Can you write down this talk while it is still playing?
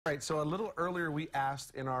All right, so a little earlier we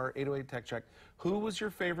asked in our 808 Tech Check, who was your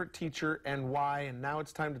favorite teacher and why? And now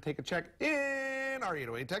it's time to take a check in our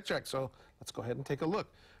 808 Tech Check. So let's go ahead and take a look.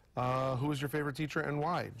 Who was your favorite teacher and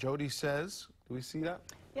why? Jody says, do we see that?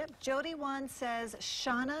 Yep, Jody 1 says,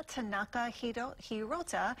 Shauna Tanaka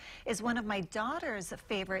Hirota is one of my daughter's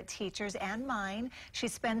favorite teachers and mine. She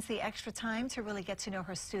spends the extra time to really get to know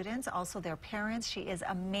her students, also their parents. She is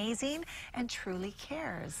amazing and truly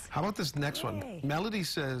cares. How about this next one? Melody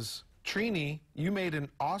says, Trini, you made an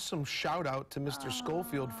awesome shout out to Mr.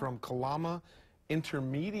 Schofield from Kalama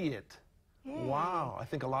Intermediate. Yay. Wow, I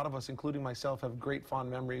think a lot of us, including myself, have great fond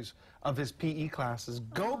memories of his PE classes.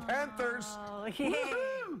 Go Panthers! Yay.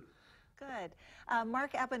 Good.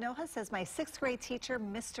 Mark Abanoja says, my 6th grade teacher,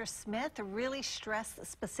 Mr. Smith, really stressed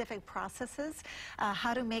specific processes.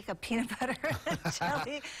 How to make a peanut butter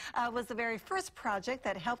jelly was the very first project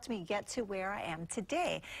that helped me get to where I am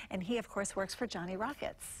today. And he, of course, works for Johnny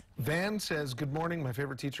Rockets. Van says, good morning. My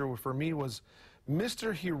favorite teacher for me was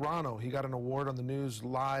Mr. Hirano. He got an award on the news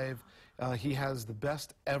live. He has the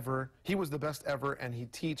best ever. He was the best ever, and he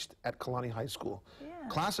taught at Kalani High School. Yeah.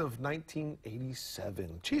 Class of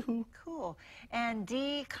 1987. Chee-hoo. Cool. And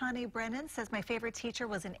D. Connie Brennan says, my favorite teacher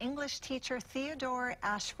was an English teacher, Theodore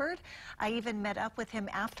Ashford. I even met up with him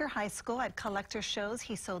after high school at collector shows.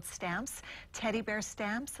 He sold stamps, teddy bear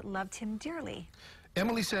stamps, loved him dearly.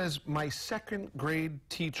 Emily says, my 2nd grade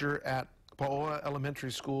teacher at Paoa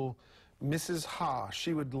Elementary School, Mrs. Ha,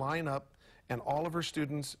 she would line up and all of her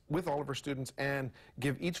students, with all of her students, and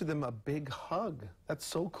give each of them a big hug. That's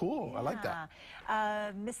so cool. Yeah. I like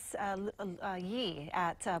that. Miss Yi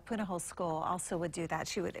at Punahou School also would do that.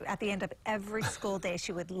 She would, at the end of every school day,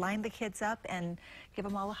 she would line the kids up and give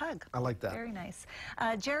them all a hug. I like that. Very nice.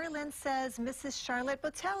 Jerry Lynn says, Mrs. Charlotte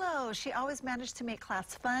Botello, she always managed to make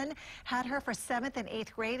class fun. Had her for 7th and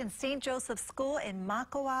 8th grade in St. Joseph's School in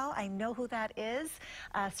Makawao. I know who that is.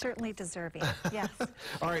 Certainly deserving. Yes.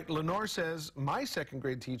 All right, Lenore says, my 2nd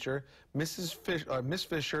grade teacher, Miss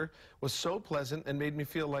Fisher, was so pleasant and made me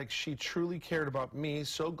feel like she truly cared about me.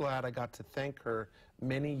 So glad I got to thank her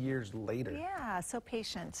many years later. Yeah, so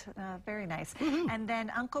patient. Very nice. Woohoo. And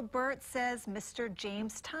then Uncle Bert says, Mr.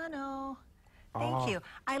 James Tano. Thank you.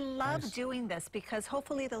 I love doing this because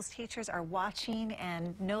hopefully those teachers are watching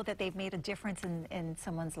and know that they've made a difference in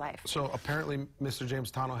someone's life. So apparently Mr.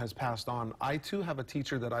 James Tano has passed on. I too have a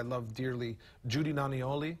teacher that I love dearly, Judy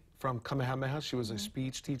Nanioli from Kamehameha. She was a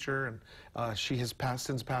speech teacher, and she has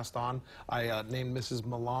since passed on. I named Mrs.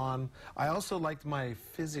 Milan. I also liked my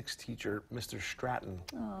physics teacher, Mr. Stratton.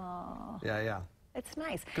 Oh. Yeah. It's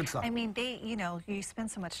nice. Good stuff. I mean, you know, you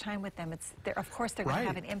spend so much time with them. Of course, they're going to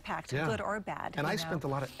have an impact, good or bad. And I spent a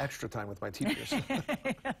lot of extra time with my teachers.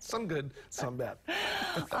 Some good, some bad.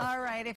 All right.